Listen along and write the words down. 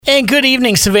And good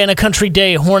evening, Savannah Country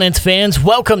Day Hornets fans.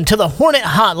 Welcome to the Hornet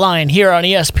Hotline here on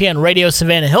ESPN Radio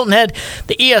Savannah Hilton Head,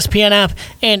 the ESPN app,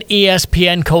 and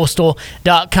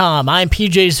ESPNCoastal.com. I'm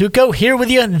PJ Zuko here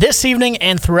with you this evening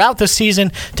and throughout the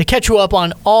season to catch you up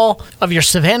on all of your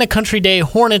Savannah Country Day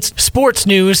Hornets sports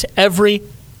news every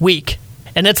week.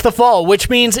 And it's the fall, which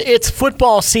means it's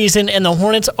football season, and the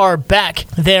Hornets are back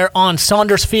there on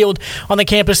Saunders Field on the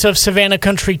campus of Savannah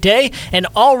Country Day, and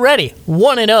already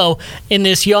 1-0 in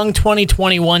this young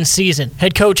 2021 season.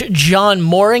 Head coach John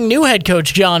Mooring, new head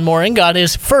coach John Mooring, got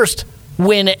his first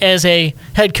win as a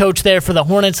head coach there for the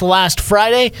Hornets last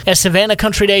Friday as Savannah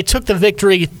Country Day took the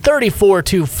victory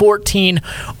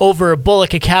 34-14 over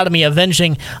Bullock Academy,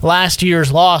 avenging last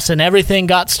year's loss, and everything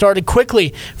got started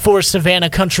quickly for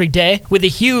Savannah Country Day with a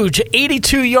huge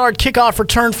 82-yard kickoff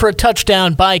return for a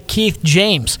touchdown by Keith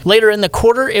James. Later in the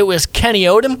quarter, it was Kenny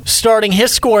Odom starting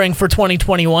his scoring for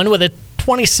 2021 with a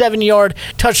 27-yard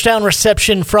touchdown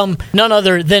reception from none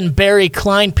other than Barry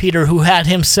Kleinpeter, who had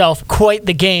himself quite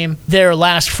the game there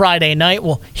last Friday night.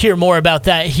 We'll hear more about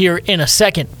that here in a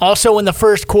second. Also in the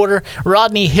first quarter,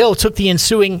 Rodney Hill took the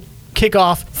ensuing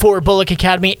kickoff for Bullock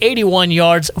Academy, 81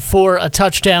 yards for a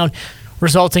touchdown,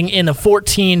 resulting in a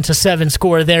 14-7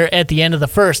 score there at the end of the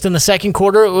first. In the second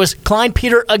quarter, it was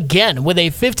Kleinpeter again with a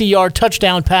 50-yard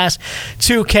touchdown pass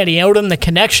to Kenny Odom. The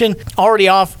connection already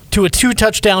off to a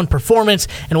 2-touchdown performance,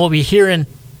 and we'll be hearing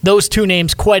those two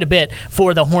names quite a bit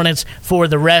for the Hornets for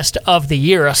the rest of the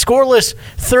year. A scoreless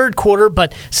third quarter,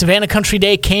 but Savannah Country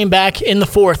Day came back in the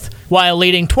fourth while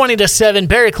leading 20-7.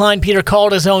 Barry Kleinpeter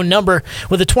called his own number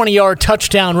with a 20-yard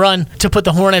touchdown run to put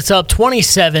the Hornets up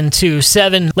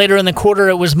 27-7. Later in the quarter,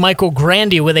 it was Michael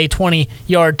Grandy with a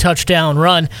 20-yard touchdown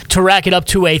run to rack it up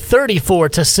to a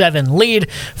 34-7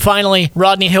 lead. Finally,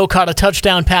 Rodney Hill caught a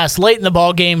touchdown pass late in the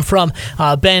ballgame from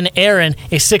Ben Aaron,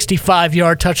 a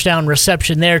 65-yard touchdown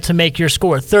reception there to make your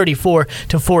score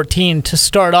 34-14 to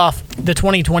start off the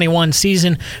 2021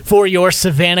 season for your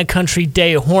Savannah Country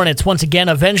Day Hornets. Once again,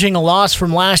 avenging a loss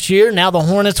from last year. Now the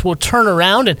Hornets will turn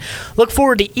around and look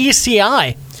forward to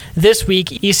ECI this week.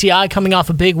 ECI coming off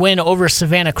a big win over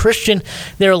Savannah Christian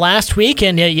there last week,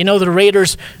 and you know the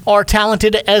Raiders are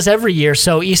talented as every year,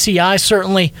 so ECI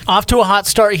certainly off to a hot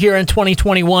start here in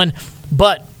 2021,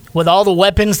 but with all the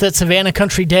weapons that Savannah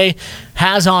Country Day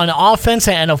has on offense,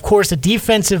 and of course a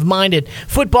defensive-minded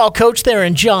football coach there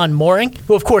in John Mooring,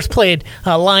 who of course played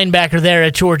linebacker there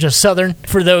at Georgia Southern,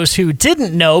 for those who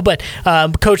didn't know, but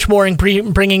Coach Mooring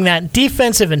bringing that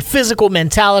defensive and physical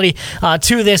mentality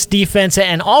to this defense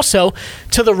and also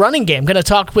to the running game. Going to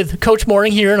talk with Coach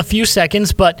Mooring here in a few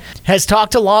seconds, but has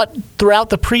talked a lot throughout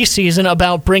the preseason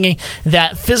about bringing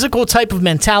that physical type of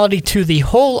mentality to the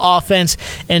whole offense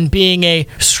and being a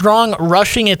strong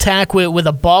rushing attack with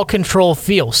a ball control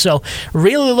feel. So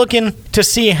really looking to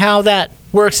see how that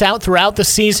works out throughout the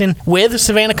season with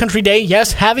Savannah Country Day.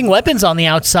 Yes, having weapons on the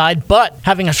outside, but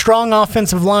having a strong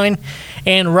offensive line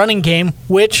and running game,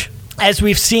 which, as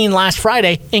we've seen last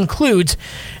Friday, includes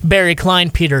Barry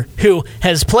Kleinpeter, who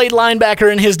has played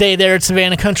linebacker in his day there at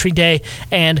Savannah Country Day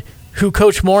and who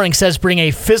Coach Mooring says bring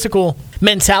a physical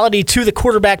mentality to the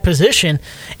quarterback position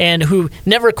and who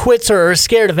never quits or is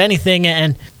scared of anything.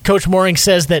 And Coach Mooring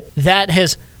says that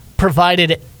has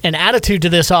provided an attitude to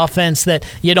this offense that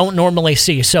you don't normally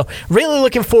see. So really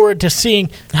looking forward to seeing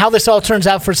how this all turns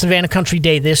out for Savannah Country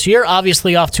Day this year.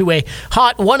 Obviously off to a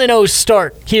hot 1-0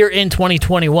 start here in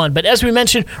 2021. But as we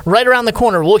mentioned, right around the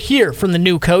corner, we'll hear from the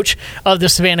new coach of the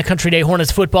Savannah Country Day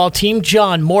Hornets football team,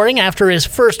 John Mooring, after his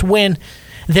first win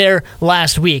there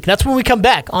last week. That's when we come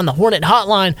back on the Hornet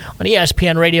Hotline on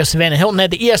ESPN Radio Savannah Hilton Head,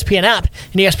 the ESPN app,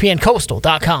 and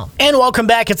ESPNCoastal.com. And welcome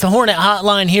back. It's the Hornet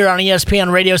Hotline here on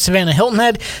ESPN Radio Savannah Hilton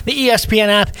Head, the ESPN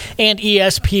app, and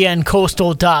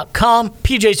ESPNCoastal.com.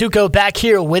 PJ Zuko back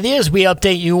here with you as we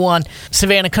update you on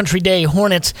Savannah Country Day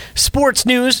Hornets sports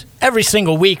news every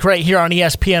single week right here on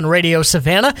ESPN Radio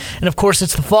Savannah. And of course,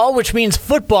 it's the fall, which means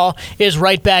football is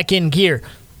right back in gear.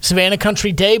 Savannah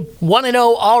Country Day 1-0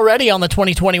 already on the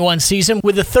 2021 season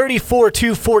with a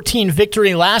 34-14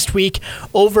 victory last week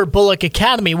over Bullock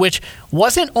Academy, which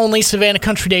wasn't only Savannah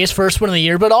Country Day's first win of the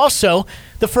year, but also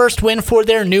the first win for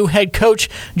their new head coach,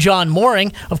 John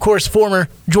Mooring, of course, former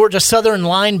Georgia Southern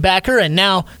linebacker and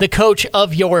now the coach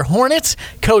of your Hornets.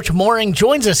 Coach Mooring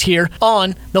joins us here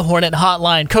on the Hornet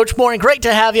Hotline. Coach Mooring, great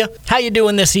to have you. How you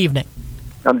doing this evening?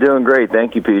 I'm doing great.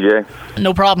 Thank you, PJ.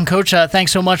 No problem, Coach.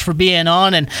 Thanks so much for being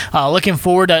on, and looking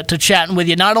forward to chatting with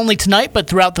you not only tonight but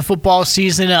throughout the football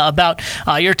season about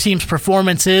your team's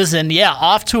performances. And yeah,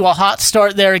 off to a hot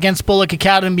start there against Bullock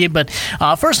Academy. But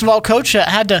first of all, Coach,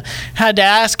 had to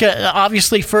ask.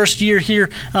 Obviously, first year here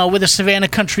with the Savannah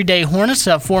Country Day Hornets,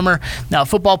 former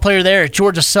football player there at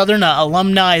Georgia Southern,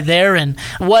 alumni there. And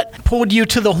what pulled you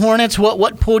to the Hornets?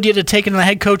 What pulled you to taking the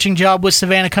head coaching job with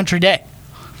Savannah Country Day?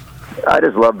 I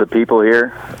just love the people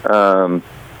here.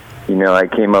 I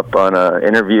came up on an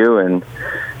interview, and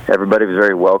everybody was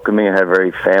very welcoming. It had a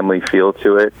very family feel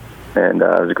to it, and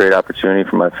it was a great opportunity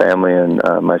for my family and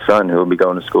my son, who will be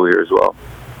going to school here as well.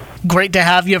 Great to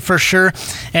have you for sure,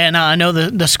 and I know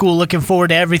the school looking forward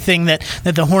to everything that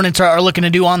the Hornets are looking to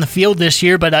do on the field this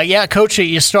year. But yeah, Coach,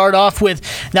 you start off with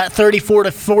that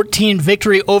 34-14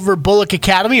 victory over Bullock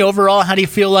Academy. Overall, how do you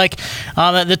feel like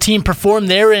the team performed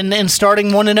there and starting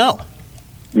 1-0?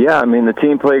 Yeah, I mean, the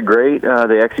team played great.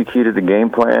 They executed the game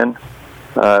plan.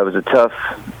 It was a tough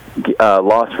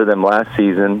loss for them last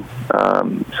season,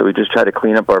 so we just tried to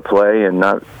clean up our play and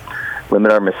not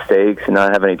limit our mistakes and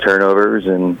not have any turnovers.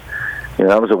 And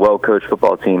that was a well-coached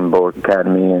football team in Bullock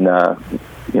Academy, and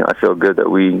I feel good that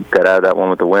we got out of that one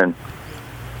with a win.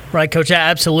 Right, Coach,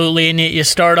 absolutely. And you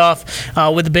start off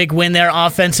with a big win there,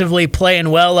 offensively playing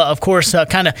well. Of course,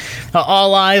 kind of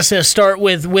all eyes start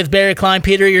with Barry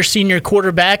Kleinpeter, your senior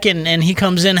quarterback, and he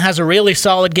comes in, has a really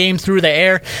solid game through the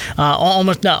air,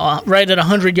 almost right at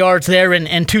 100 yards there,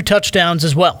 and 2 touchdowns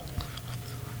as well.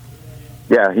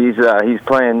 Yeah, he's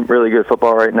playing really good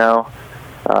football right now.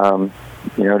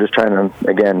 Just trying to,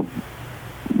 again,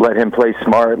 let him play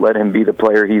smart, let him be the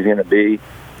player he's going to be.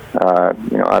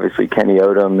 Obviously Kenny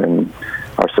Odom and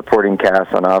our supporting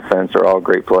cast on offense are all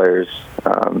great players.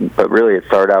 But really it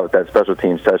started out with that special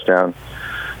teams touchdown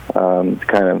to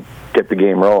kind of get the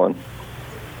game rolling.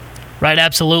 Right,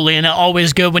 absolutely, and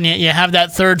always good when you have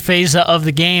that third phase of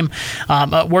the game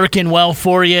working well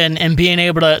for you and being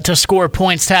able to score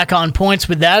points, tack on points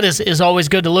with that is always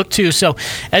good to look to. So,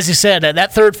 as you said,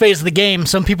 that third phase of the game,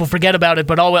 some people forget about it,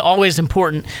 but always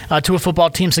important to a football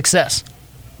team's success.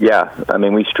 Yeah, I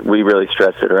mean, we really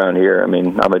stress it around here. I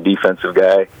mean, I'm a defensive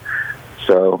guy,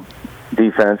 so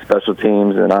defense, special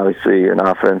teams, and obviously an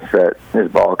offense that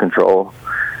is ball control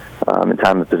and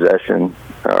time of possession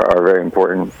are very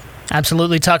important.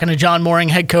 Absolutely. Talking to John Mooring,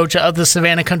 head coach of the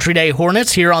Savannah Country Day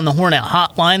Hornets here on the Hornet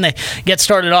Hotline. They get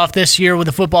started off this year with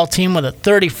the football team with a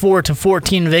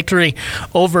 34-14 victory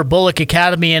over Bullock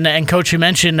Academy. And Coach, you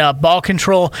mentioned ball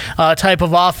control type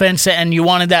of offense, and you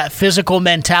wanted that physical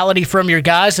mentality from your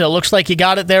guys. It looks like you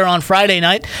got it there on Friday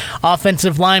night.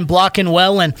 Offensive line blocking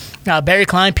well, and Barry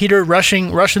Kleinpeter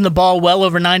rushing the ball well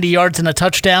over 90 yards and a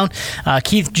touchdown.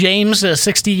 Keith James,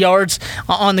 60 yards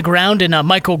on the ground, and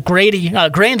Michael Grandy,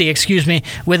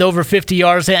 with over 50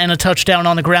 yards and a touchdown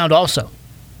on the ground also.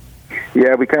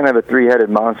 Yeah, we kind of have a three-headed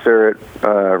monster at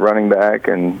running back,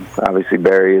 and obviously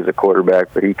Barry is a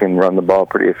quarterback, but he can run the ball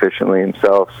pretty efficiently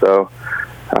himself. So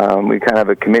we kind of have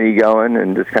a committee going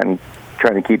and just kind of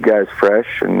trying to keep guys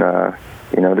fresh and,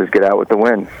 just get out with the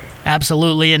win.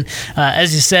 Absolutely, and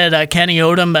as you said, Kenny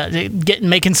Odom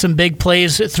making some big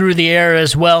plays through the air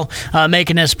as well,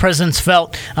 making his presence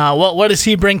felt. What does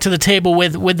he bring to the table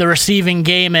with the receiving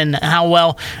game, and how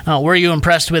well were you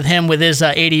impressed with him with his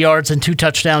 80 yards and 2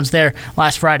 touchdowns there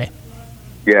last Friday?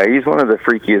 Yeah, he's one of the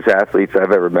freakiest athletes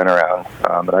I've ever been around,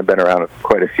 and I've been around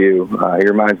quite a few. He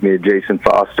reminds me of Jason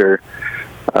Foster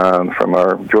from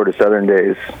our Georgia Southern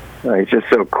days. He's just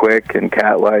so quick and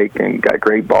cat-like and got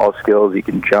great ball skills. He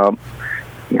can jump.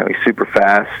 He's super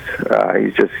fast.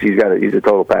 He's a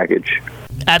total package.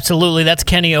 Absolutely. That's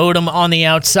Kenny Odom on the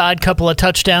outside. Couple of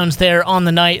touchdowns there on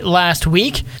the night last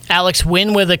week. Alex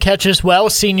Wynn with a catch as well.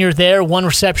 Senior there. 1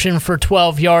 reception for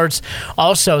 12 yards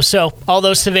also. So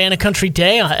although Savannah Country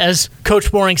Day, as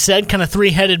Coach Mooring said, kind of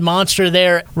three-headed monster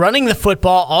there running the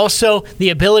football. Also the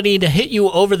ability to hit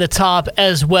you over the top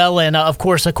as well. And of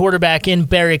course a quarterback in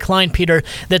Barry Kleinpeter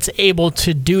that's able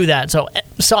to do that. So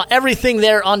saw everything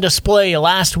there on display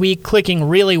last week, clicking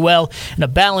really well in a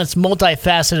balanced,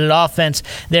 multifaceted offense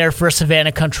there for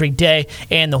Savannah Country Day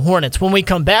and the Hornets. When we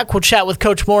come back, we'll chat with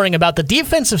Coach Mooring about the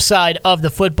defensive side of the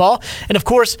football and, of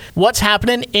course, what's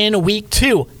happening in Week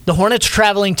 2. The Hornets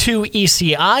traveling to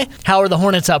ECI. How are the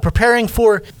Hornets preparing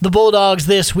for the Bulldogs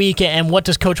this week, and what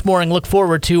does Coach Mooring look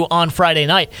forward to on Friday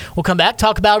night? We'll come back,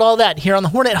 talk about all that here on the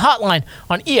Hornet Hotline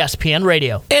on ESPN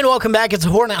Radio. And welcome back. It's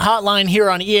the Hornet Hotline here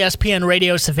on ESPN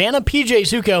Radio Savannah. PJ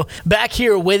Zuko back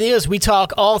here with you as we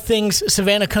talk all things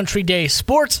Savannah Country Day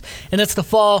sports, and it's the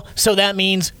fall, so that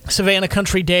means Savannah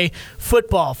Country Day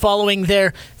football. Following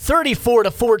their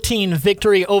 34-14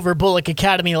 victory over Bullock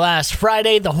Academy last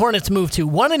Friday. The Hornets move to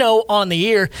 1-0 on the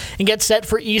year and get set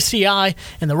for ECI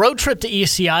and the road trip to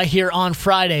ECI here on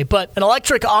Friday. But an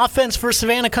electric offense for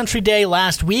Savannah Country Day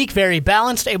last week, very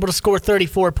balanced, able to score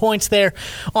 34 points there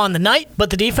on the night.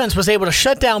 But the defense was able to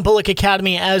shut down Bullock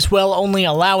Academy as well, only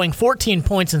allowing 14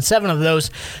 points and 7 of those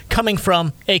coming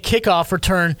from a kickoff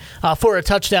return for a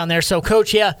touchdown there. So,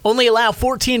 Coach, only allowed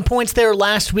 14 points there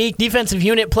last week. Defensive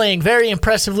unit playing very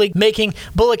impressively, making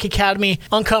Bullock Academy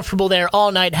uncomfortable there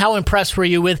all night. How impressed were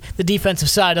you with the defensive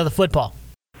side of the football?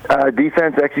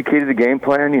 Defense executed the game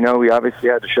plan. We obviously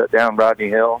had to shut down Rodney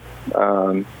Hill.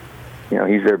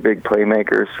 He's their big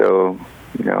playmaker, so,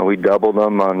 we doubled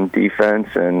him on defense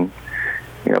and,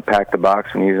 packed the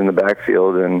box when he was in the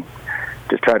backfield and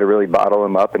just tried to really bottle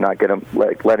him up and not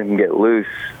let him get loose.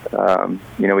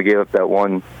 We gave up that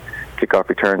one kickoff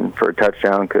return for a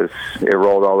touchdown because it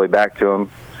rolled all the way back to him.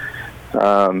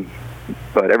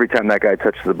 But every time that guy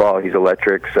touches the ball, he's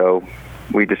electric, so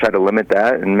we just tried to limit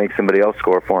that and make somebody else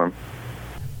score for him.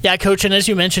 Yeah, Coach, and as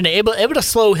you mentioned, able to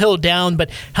slow Hill down,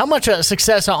 but how much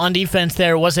success on defense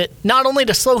there was it not only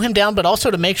to slow him down, but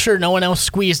also to make sure no one else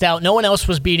squeezed out, no one else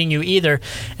was beating you either,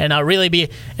 and really be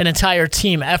an entire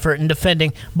team effort in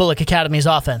defending Bullock Academy's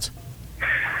offense?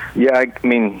 Yeah,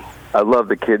 I love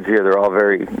the kids here. They're all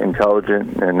very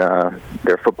intelligent, and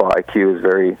their football IQ is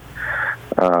very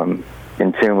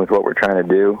in tune with what we're trying to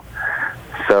do.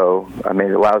 So,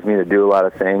 it allows me to do a lot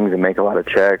of things and make a lot of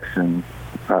checks and,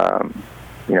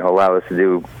 allow us to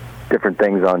do different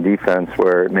things on defense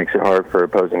where it makes it hard for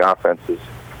opposing offenses.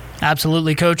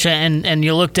 Absolutely, Coach. And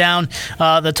you look down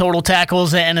the total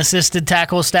tackles and assisted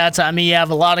tackle stats. You have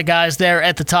a lot of guys there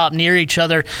at the top near each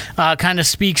other. Kind of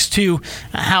speaks to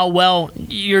how well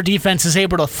your defense is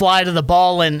able to fly to the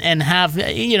ball and have,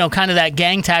 kind of that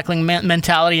gang tackling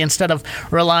mentality instead of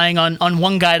relying on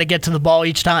one guy to get to the ball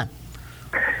each time.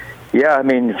 Yeah,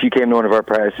 if you came to one of our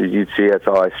practices, you'd see that's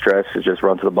all I stress is just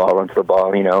run to the ball.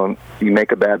 You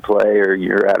make a bad play or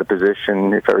you're out of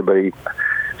position. If everybody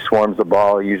swarms the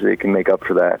ball, usually it can make up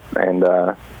for that. And,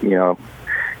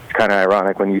 it's kind of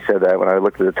ironic when you said that. When I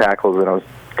looked at the tackles and I was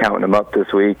counting them up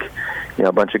this week,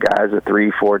 a bunch of guys with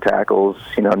 3-4 tackles.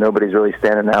 Nobody's really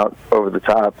standing out over the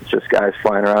top. It's just guys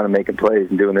flying around and making plays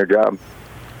and doing their job.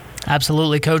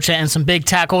 Absolutely, Coach, and some big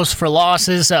tackles for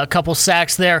losses, a couple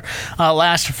sacks there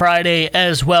last Friday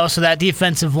as well. So that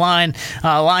defensive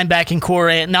linebacking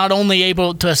core, not only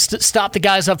able to stop the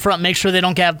guys up front, make sure they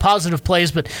don't have positive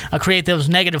plays, but create those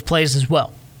negative plays as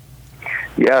well.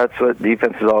 Yeah, that's what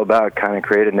defense is all about, kind of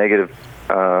create a negative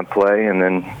play and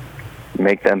then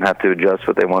make them have to adjust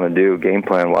what they want to do game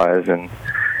plan-wise. And,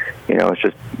 it's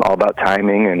just all about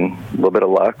timing and a little bit of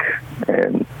luck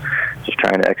and just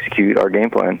trying to execute our game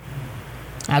plan.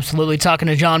 Absolutely. Talking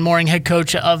to John Mooring, head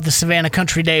coach of the Savannah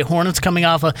Country Day Hornets, coming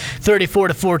off a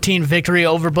 34-14 victory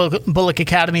over Bullock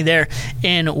Academy there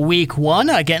in Week 1,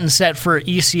 getting set for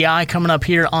ECI coming up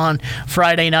here on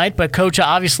Friday night. But, Coach,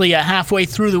 obviously halfway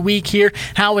through the week here,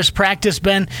 how has practice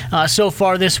been so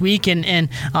far this week? And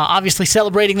obviously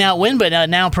celebrating that win, but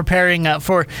now preparing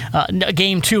for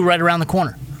Game 2 right around the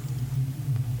corner.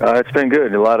 It's been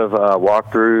good. A lot of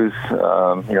walkthroughs.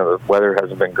 The weather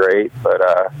hasn't been great, but,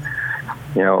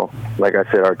 like I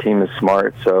said, our team is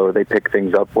smart, so they pick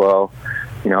things up well.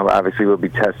 Obviously we'll be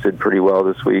tested pretty well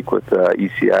this week with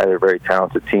ECI. They're a very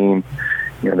talented team.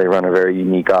 They run a very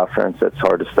unique offense that's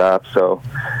hard to stop. So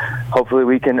hopefully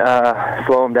we can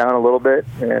slow them down a little bit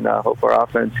and hope our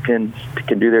offense can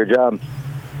do their job.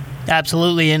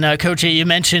 Absolutely, and Coach, you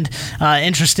mentioned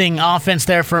interesting offense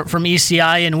there from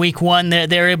ECI in Week 1.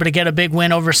 They're able to get a big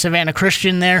win over Savannah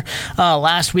Christian there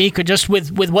last week. Just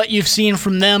with what you've seen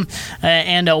from them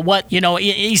and what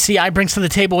ECI brings to the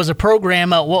table as a program,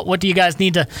 what do you guys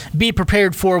need to be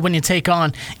prepared for when you take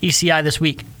on ECI this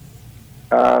week?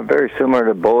 Very similar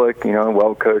to Bullock,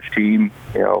 well-coached team.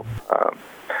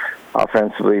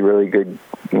 Offensively, really good,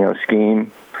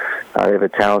 scheme. They have a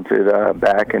talented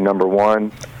back in number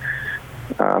 1.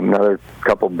 Another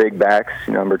couple big backs,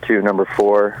 number 2, number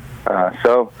 4.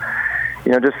 So,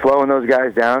 just slowing those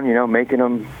guys down, making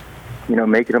them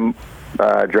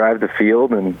drive the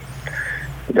field and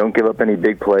don't give up any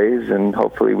big plays, and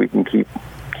hopefully we can keep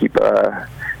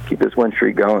this win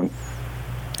streak going.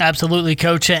 Absolutely,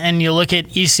 Coach. And you look at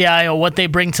ECI or what they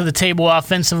bring to the table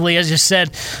offensively, as you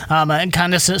said, and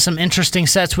kind of some interesting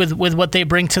sets with what they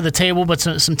bring to the table, but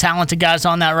some talented guys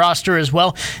on that roster as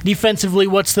well. Defensively,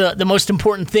 what's the most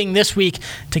important thing this week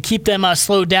to keep them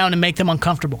slowed down and make them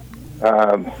uncomfortable?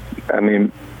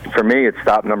 For me, it's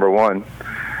stop number 1.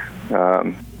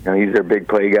 He's their big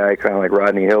play guy, kind of like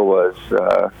Rodney Hill was.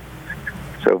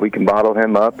 So if we can bottle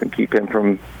him up and keep him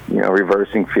from,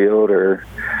 reversing field or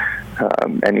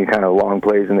any kind of long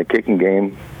plays in the kicking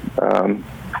game,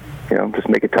 just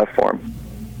make it tough for him.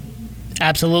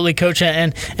 Absolutely, Coach.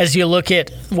 And as you look at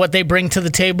what they bring to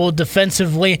the table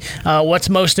defensively, what's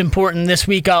most important this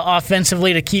week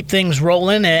offensively to keep things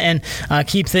rolling and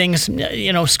keep things,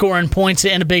 scoring points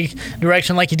in a big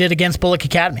direction like you did against Bullock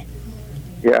Academy?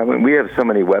 Yeah, we have so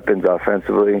many weapons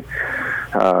offensively.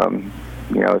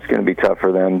 It's going to be tough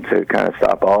for them to kind of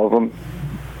stop all of them,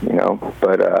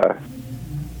 But,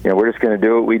 we're just going to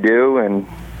do what we do and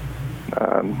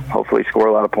hopefully score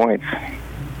a lot of points.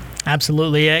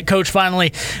 Absolutely. Coach,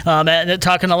 finally,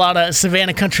 talking a lot of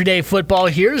Savannah Country Day football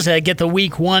here as get the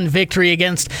Week 1 victory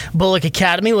against Bullock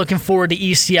Academy. Looking forward to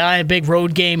ECI, a big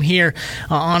road game here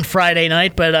on Friday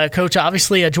night. But, Coach,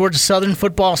 obviously a Georgia Southern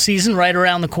football season right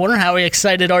around the corner. How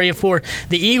excited are you for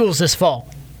the Eagles this fall?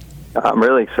 I'm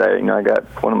really excited. I got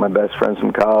one of my best friends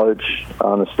from college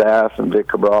on the staff, and Vic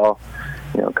Cabral.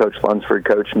 Coach Lunsford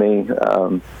coached me.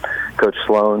 Coach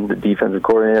Sloan, the defensive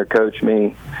coordinator, coached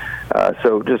me.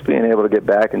 So just being able to get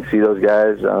back and see those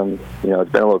guys,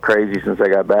 it's been a little crazy since I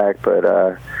got back, but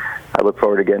I look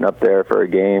forward to getting up there for a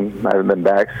game. I haven't been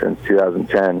back since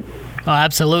 2010. Oh,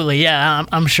 absolutely. Yeah,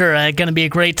 I'm sure going to be a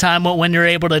great time when you're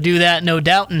able to do that, no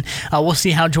doubt. And we'll see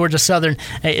how Georgia Southern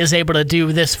is able to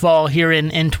do this fall here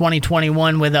in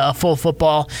 2021 with a full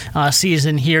football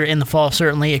season here in the fall.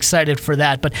 Certainly excited for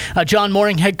that. But John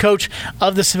Mooring, head coach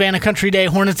of the Savannah Country Day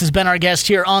Hornets, has been our guest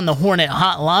here on the Hornet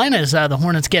Hotline as the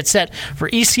Hornets get set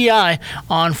for ECI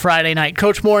on Friday night.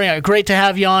 Coach Mooring, great to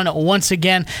have you on once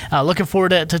again. Looking forward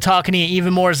to talking to you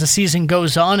even more as the season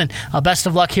goes on. And best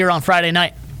of luck here on Friday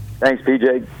night. Thanks,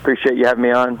 PJ. Appreciate you having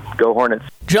me on. Go Hornets.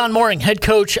 John Mooring, head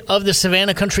coach of the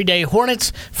Savannah Country Day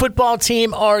Hornets football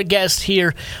team, our guest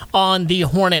here on the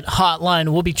Hornet Hotline.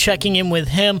 We'll be checking in with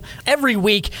him every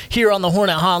week here on the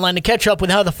Hornet Hotline to catch up with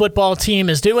how the football team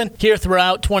is doing here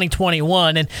throughout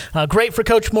 2021. And great for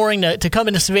Coach Mooring to come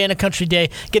into Savannah Country Day,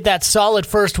 get that solid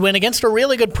first win against a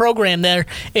really good program there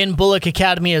in Bullock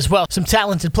Academy as well. Some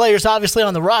talented players obviously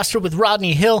on the roster with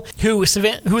Rodney Hill, who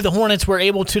the Hornets were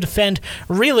able to defend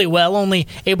really well, only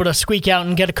able to squeak out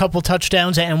and get a couple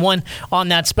touchdowns and one on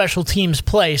that special teams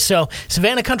play. So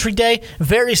Savannah Country Day,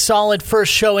 very solid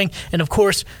first showing, and of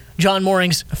course John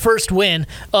Mooring's first win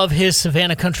of his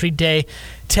Savannah Country Day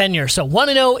tenure. So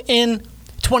 1-0 in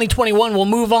 2021. We'll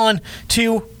move on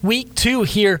to Week 2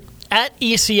 here at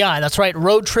ECI. That's right,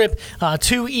 road trip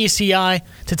to ECI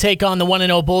to take on the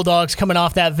 1-0 Bulldogs coming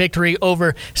off that victory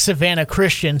over Savannah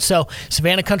Christian. So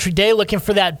Savannah Country Day looking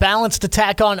for that balanced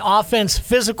attack on offense,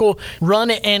 physical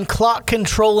run and clock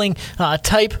controlling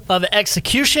type of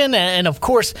execution, and of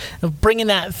course bringing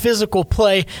that physical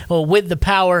play with the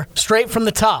power straight from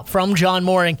the top from John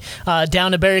Mooring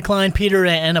down to Barry Klein, Peter,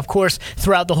 and of course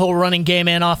throughout the whole running game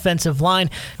and offensive line.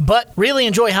 But really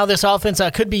enjoy how this offense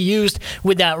could be used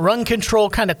with that run control,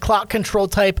 kind of clock control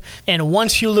type, and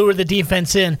once you lure the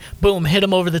defense in, boom, hit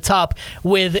them over the top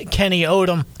with Kenny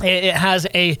Odom. It has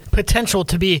a potential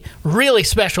to be really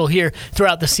special here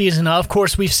throughout the season. Of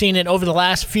course, we've seen it over the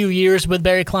last few years with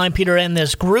Barry Klein, Peter, and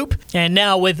this group, and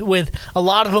now with a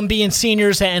lot of them being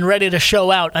seniors and ready to show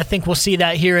out, I think we'll see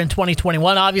that here in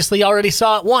 2021. Obviously, already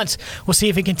saw it once. We'll see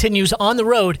if it continues on the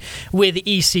road with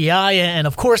ECI, and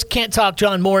of course, can't talk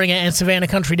John Mooring and Savannah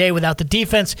Country Day without the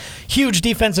defense. Huge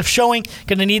defensive showing.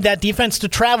 Going to need that defense to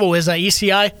travel as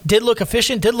ECI did look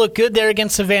efficient, did look good there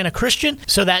against Savannah Christian.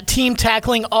 So that team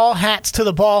tackling, all hats to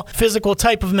the ball, physical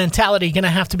type of mentality going to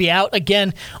have to be out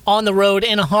again on the road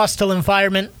in a hostile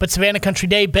environment. But Savannah Country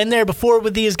Day, been there before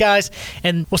with these guys,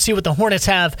 and we'll see what the Hornets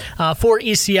have for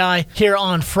ECI here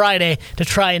on Friday to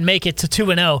try and make it to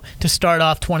 2-0 to start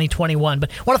off 2021. But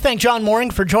I want to thank John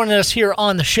Mooring for joining us here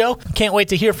on the show. Can't wait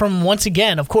to hear from him once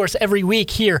again, of course, every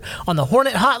week here on the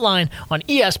Hornet Hotline on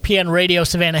ESPN Radio,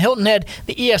 Savannah Hilton Head,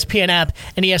 the ESPN app,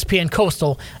 and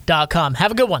ESPNCoastal.com.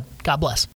 Have a good one. God bless.